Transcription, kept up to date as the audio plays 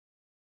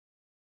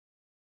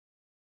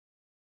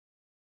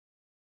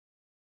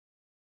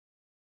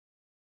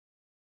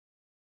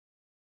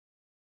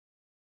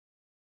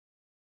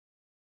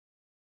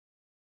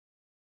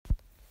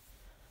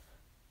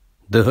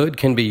The hood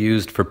can be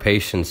used for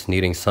patients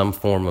needing some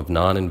form of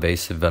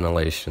non-invasive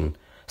ventilation,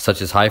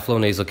 such as high-flow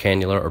nasal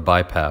cannula or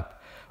BiPAP,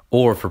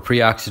 or for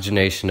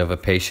pre-oxygenation of a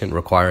patient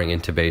requiring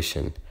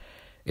intubation.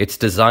 It's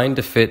designed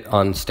to fit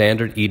on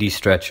standard ED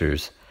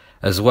stretchers,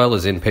 as well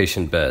as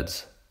inpatient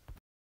beds.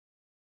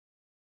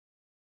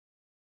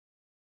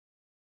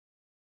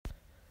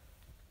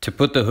 To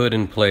put the hood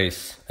in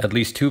place, at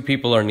least 2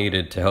 people are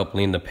needed to help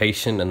lean the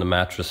patient and the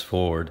mattress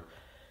forward.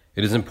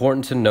 It is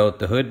important to note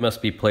the hood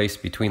must be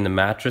placed between the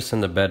mattress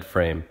and the bed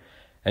frame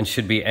and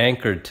should be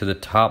anchored to the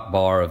top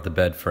bar of the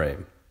bed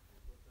frame.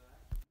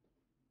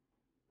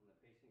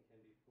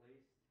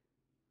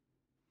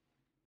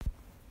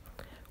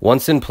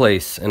 Once in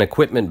place, an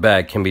equipment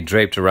bag can be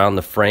draped around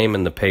the frame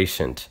and the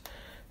patient.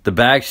 The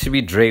bag should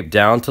be draped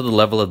down to the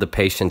level of the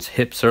patient's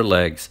hips or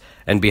legs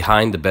and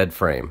behind the bed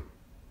frame.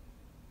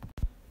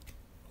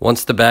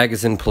 Once the bag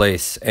is in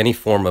place, any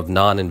form of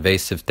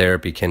non-invasive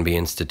therapy can be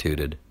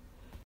instituted.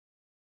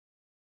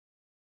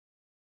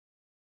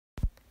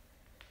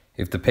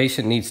 If the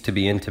patient needs to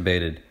be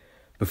intubated,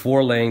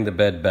 before laying the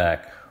bed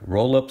back,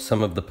 roll up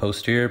some of the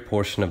posterior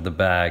portion of the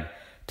bag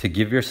to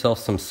give yourself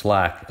some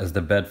slack as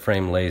the bed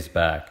frame lays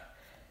back.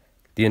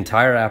 The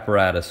entire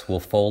apparatus will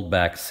fold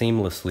back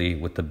seamlessly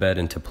with the bed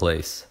into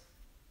place.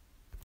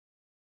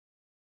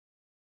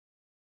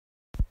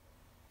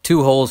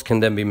 2 holes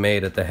can then be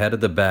made at the head of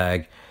the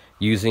bag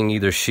using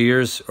either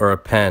shears or a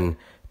pen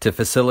to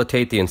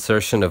facilitate the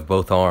insertion of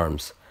both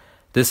arms.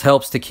 This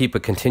helps to keep a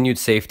continued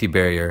safety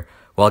barrier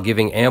while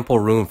giving ample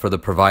room for the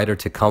provider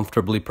to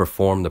comfortably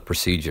perform the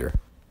procedure.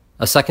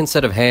 A second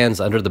set of hands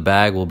under the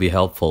bag will be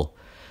helpful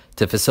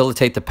to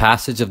facilitate the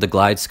passage of the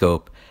glide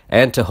scope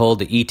and to hold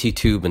the ET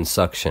tube in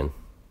suction.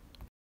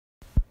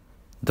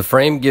 The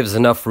frame gives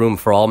enough room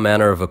for all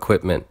manner of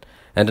equipment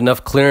and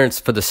enough clearance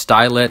for the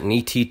stylet and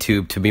ET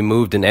tube to be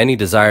moved in any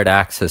desired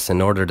axis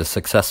in order to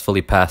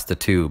successfully pass the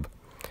tube.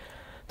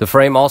 The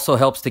frame also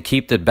helps to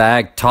keep the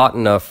bag taut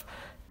enough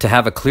to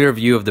have a clear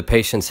view of the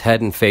patient's head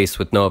and face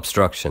with no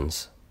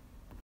obstructions.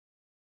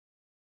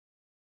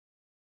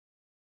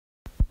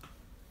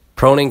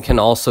 Proning can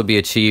also be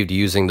achieved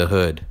using the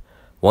hood.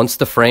 Once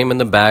the frame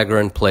and the bag are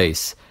in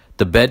place,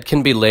 the bed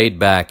can be laid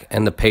back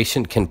and the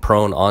patient can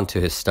prone onto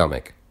his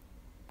stomach.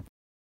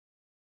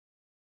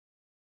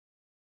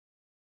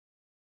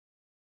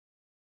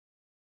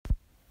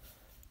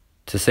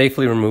 To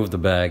safely remove the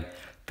bag,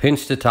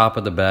 pinch the top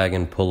of the bag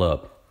and pull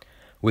up.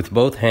 With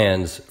both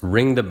hands,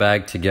 wring the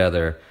bag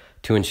together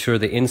to ensure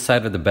the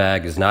inside of the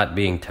bag is not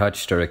being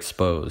touched or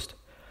exposed.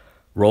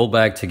 Roll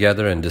bag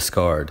together and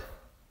discard.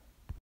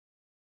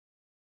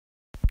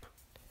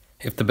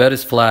 If the bed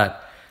is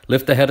flat,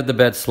 lift the head of the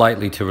bed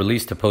slightly to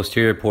release the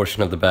posterior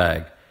portion of the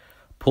bag.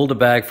 Pull the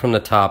bag from the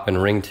top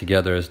and wring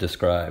together as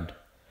described.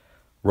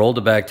 Roll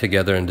the bag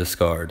together and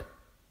discard.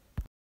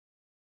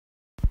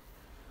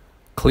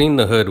 Clean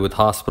the hood with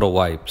hospital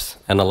wipes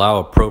and allow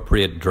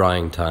appropriate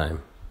drying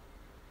time.